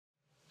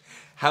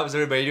How's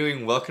everybody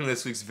doing? Welcome to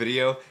this week's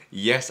video.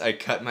 Yes, I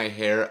cut my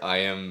hair. I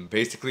am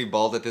basically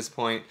bald at this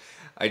point.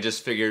 I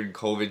just figured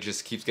COVID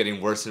just keeps getting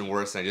worse and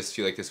worse, and I just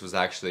feel like this was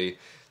actually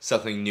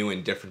something new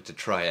and different to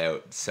try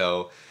out.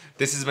 So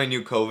this is my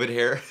new COVID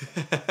hair.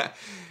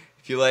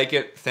 If you like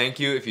it,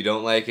 thank you. If you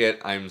don't like it,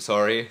 I'm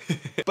sorry.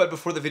 But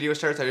before the video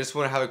starts, I just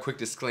want to have a quick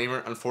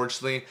disclaimer.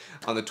 Unfortunately,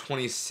 on the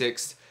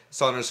 26th,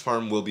 Saunders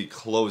farm will be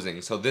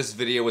closing. So this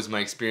video was my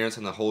experience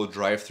on the whole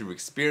drive-through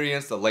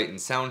experience, the light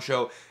and sound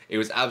show. It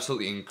was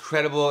absolutely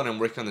incredible, and I'm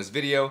working on this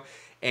video.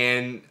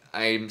 And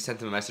I sent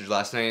them a message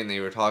last night, and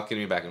they were talking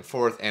to me back and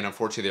forth, and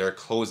unfortunately they are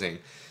closing.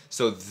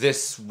 So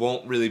this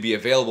won't really be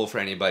available for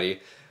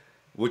anybody,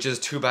 which is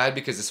too bad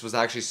because this was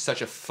actually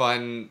such a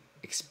fun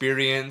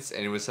experience,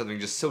 and it was something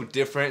just so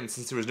different. And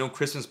since there was no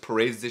Christmas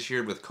parades this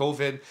year with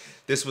COVID,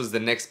 this was the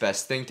next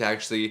best thing to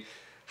actually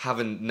have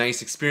a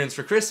nice experience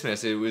for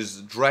Christmas. It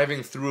was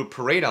driving through a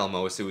parade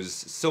almost. It was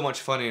so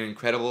much fun and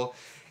incredible,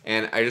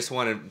 and I just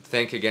want to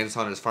thank again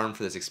Saunders Farm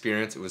for this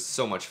experience. It was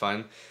so much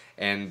fun,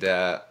 and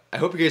I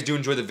hope you guys do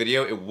enjoy the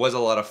video. It was a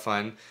lot of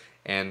fun,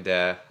 and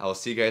I'll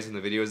see you guys when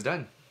the video is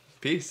done.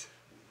 Peace.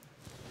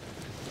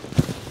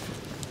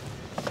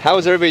 How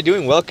is everybody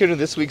doing? Welcome to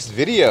this week's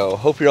video.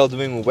 Hope you're all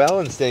doing well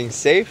and staying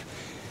safe.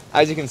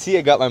 As you can see,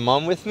 I got my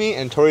mom with me,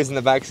 and Tori's in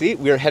the back seat.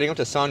 We are heading up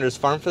to Saunders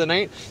Farm for the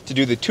night to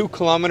do the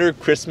 2-kilometer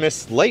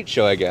Christmas light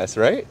show, I guess,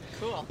 right?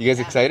 Cool. You guys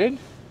excited?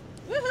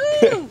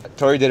 Woohoo!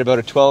 Tori did about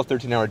a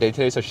 12-13 hour day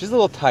today, so she's a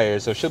little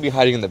tired, so she'll be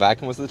hiding in the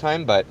back most of the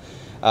time, but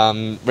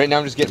right now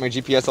I'm just getting my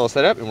GPS all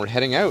set up, and we're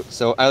heading out.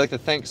 So I'd like to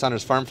thank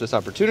Saunders Farm for this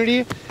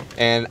opportunity,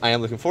 and I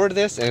am looking forward to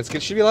this, and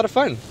it should be a lot of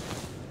fun.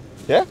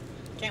 Yeah?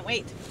 Can't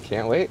wait.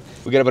 Can't wait.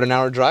 We got about an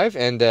hour drive,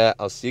 and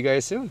I'll see you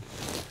guys soon.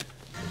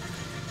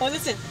 Oh,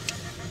 listen.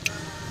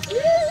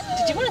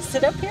 Did you want to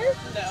sit up here?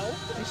 No.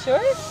 You sure?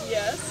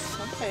 Yes.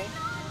 Okay.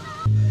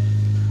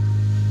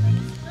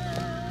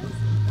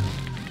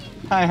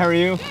 Hi, how are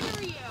you?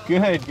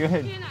 Good, how are you? Good,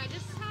 good. Can I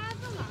just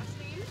have the last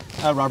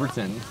name?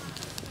 Robertson.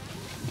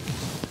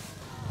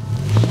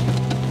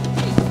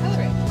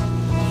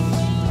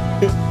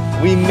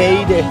 We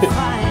made it.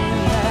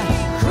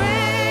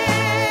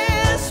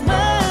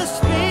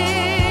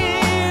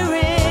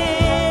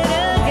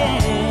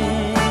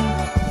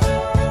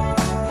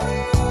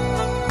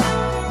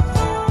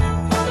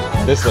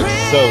 This looks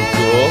so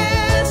cool.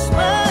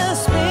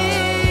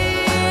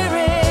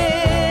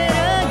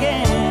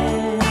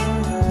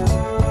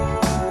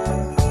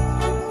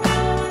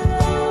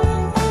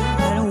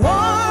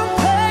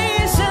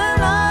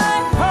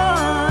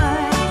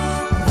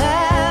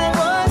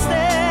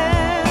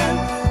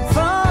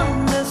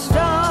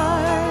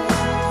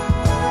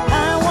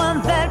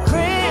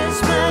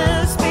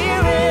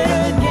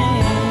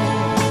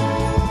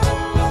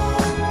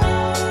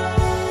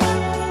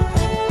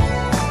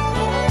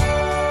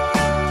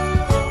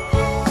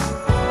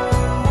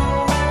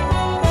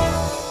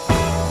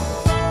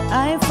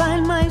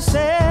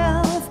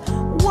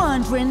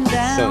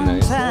 So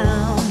nice.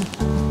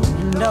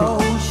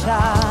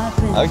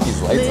 I like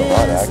these lights a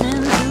lot, actually.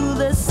 To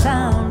the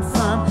sound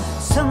from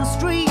some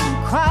street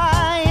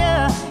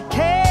crier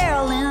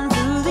caroling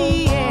through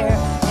the air,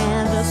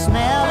 and the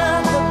smell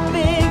of the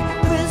big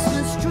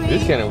Christmas tree.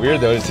 It's kind of weird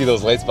though to see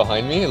those lights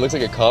behind me. It looks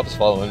like a cop's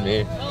following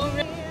me. Oh,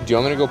 really? Do you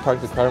want me to go park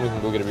the car and we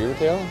can go get a beaver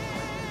tail?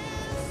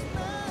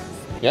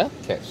 Yeah?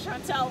 Okay.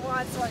 Chantal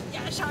wants one.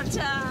 Yeah,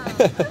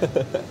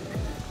 Chantal.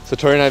 So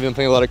Tori and I have been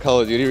playing a lot of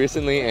Call of Duty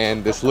recently,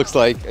 and this looks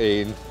like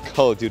a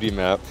Call of Duty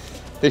map.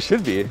 They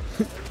should be.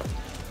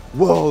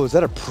 Whoa, is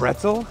that a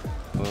pretzel?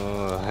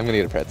 Oh, I'm gonna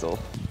get a pretzel.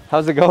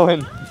 How's it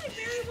going? Hi,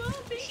 very well,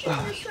 thank you.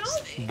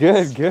 Yourself?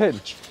 Good,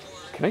 good.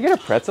 Can I get a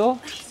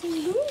pretzel?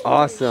 Absolutely.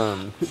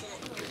 Awesome.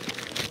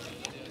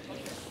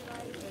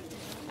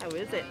 How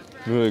is it?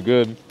 Really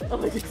good.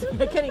 Oh,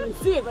 I can't even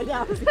see it, but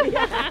now.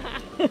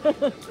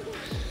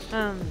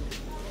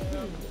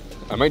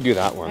 I might do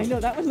that one. I know,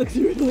 that one looks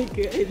really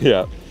good.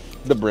 Yeah,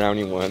 the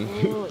brownie one.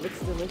 Oh, it looks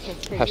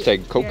delicious.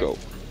 Hashtag Coco.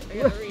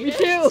 Me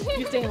too.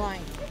 You stay in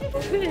line.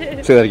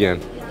 Say that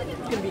again.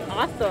 It's gonna be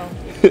awesome.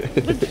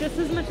 With just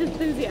as much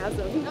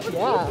enthusiasm.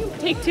 Yeah.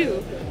 Take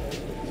two.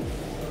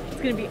 It's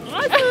gonna be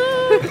awesome.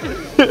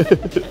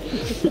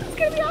 It's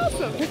gonna be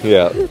awesome.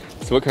 Yeah.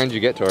 So what kind did you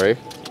get, Tori?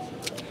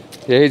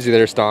 Yeah, easy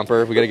there,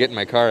 Stomper. We gotta get in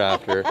my car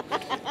after.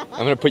 I'm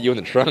gonna put you in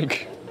the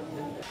trunk.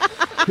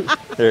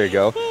 There you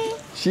go.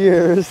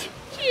 Cheers.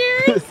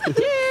 Cheers.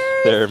 Cheers.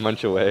 There,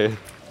 munch away.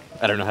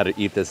 I don't know how to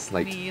eat this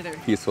like Me either.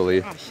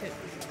 peacefully. Oh shit.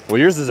 Well,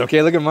 yours is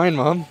okay. Look at mine,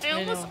 Mom. I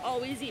almost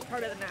always eat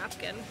part of the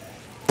napkin.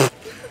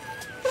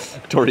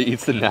 Tori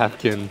eats the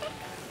napkin.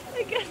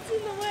 It gets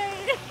in the way.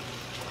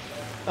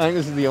 I think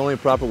this is the only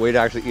proper way to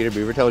actually eat a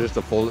beaver tail, just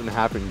to fold it in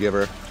half and give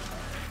her.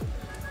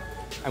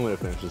 I'm gonna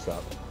finish this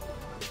up.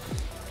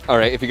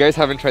 Alright, if you guys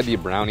haven't tried the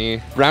brownie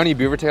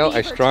beaver tail,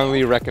 I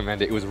strongly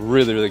recommend it. It was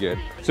really, really good.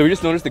 So we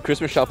just noticed the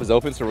Christmas shop is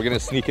open, so we're gonna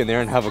sneak in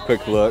there and have a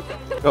quick look.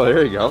 Oh,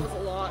 there you go. That was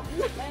a lot.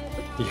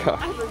 Yeah.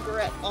 I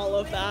regret all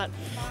of that.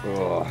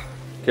 Oh,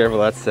 careful,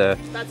 that's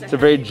it's a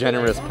very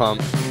generous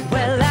pump.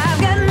 Well,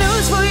 I've got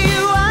news for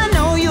you. I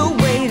know you're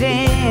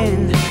waiting.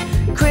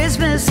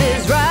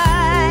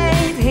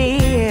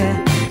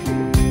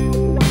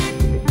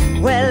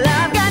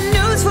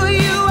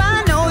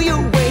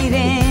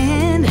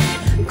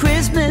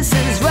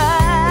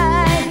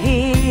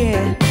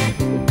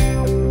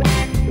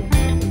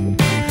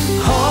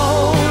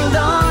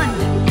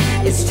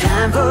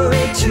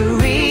 to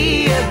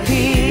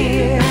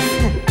reappear.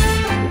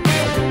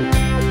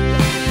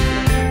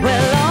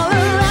 Well, all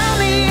around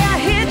me I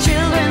hear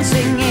children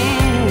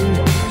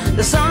singing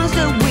the songs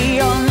that we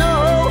all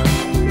know.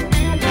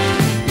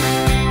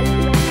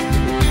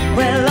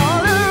 Well,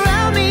 all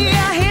around me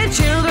I hear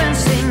children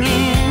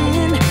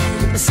singing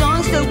the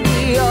songs that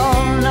we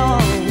all know.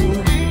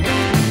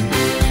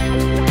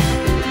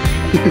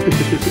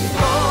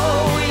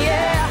 Oh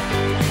yeah,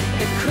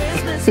 the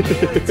Christmas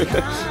spirit's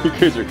come. You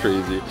guys are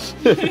crazy.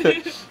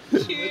 Cheers.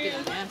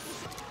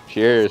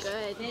 Cheers.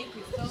 Good. Thank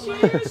you so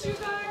much. Cheers, you guys.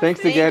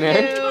 Thanks again,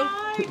 eh? Bye.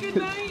 Good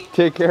night.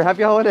 Take care.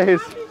 Happy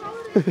holidays.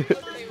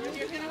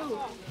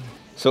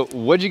 So,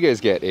 what'd you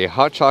guys get? A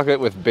hot chocolate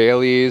with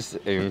Baileys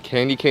and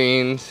candy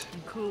canes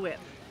Cool Whip.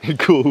 and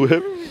Cool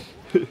Whip.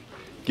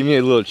 Give me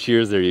a little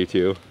cheers there, you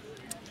two.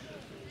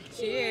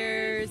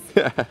 Cheers.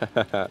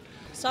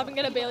 Stop and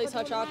get a Bailey's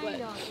hot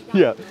chocolate.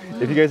 Yeah.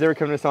 If you guys ever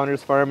come to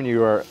Saunders Farm and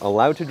you are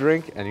allowed to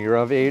drink and you're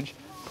of age,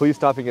 please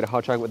stop and get a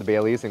hot chocolate with the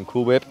Baileys and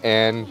Cool Whip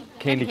and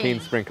candy cane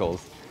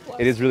sprinkles.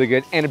 It is really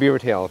good. And a beaver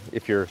tail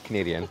if you're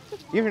Canadian.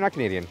 Even if you're not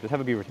Canadian, just have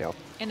a beaver tail.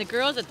 And the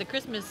girls at the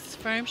Christmas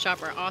farm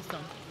shop are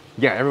awesome.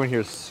 Yeah, everyone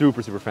here is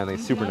super, super friendly,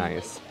 super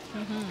nice.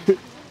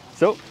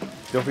 So,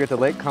 don't forget to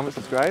like, comment,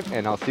 subscribe,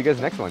 and I'll see you guys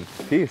next one.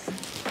 Peace.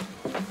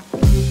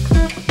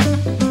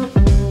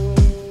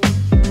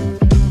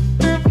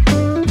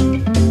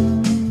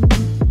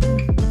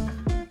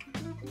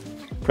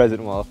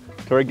 Present wall.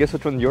 Tori, guess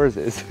which one yours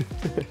is?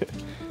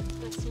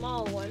 The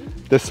small one.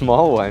 The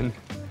small one.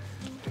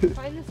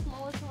 Find the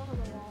smallest one on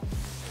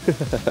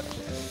the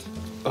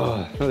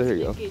wall. Oh, there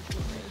you go.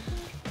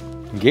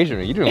 Engagement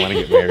ring? You didn't want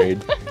to get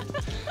married.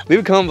 Leave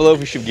a comment below if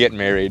we should get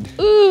married.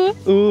 Ooh.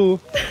 Ooh.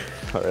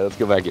 All right, let's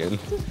go back in.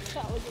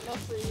 That was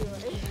enough for you,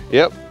 right?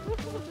 Yep.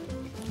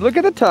 Look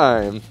at the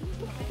time.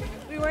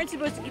 We weren't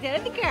supposed to get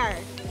out of the car.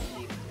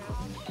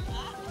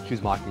 She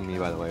was mocking me,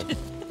 by the way.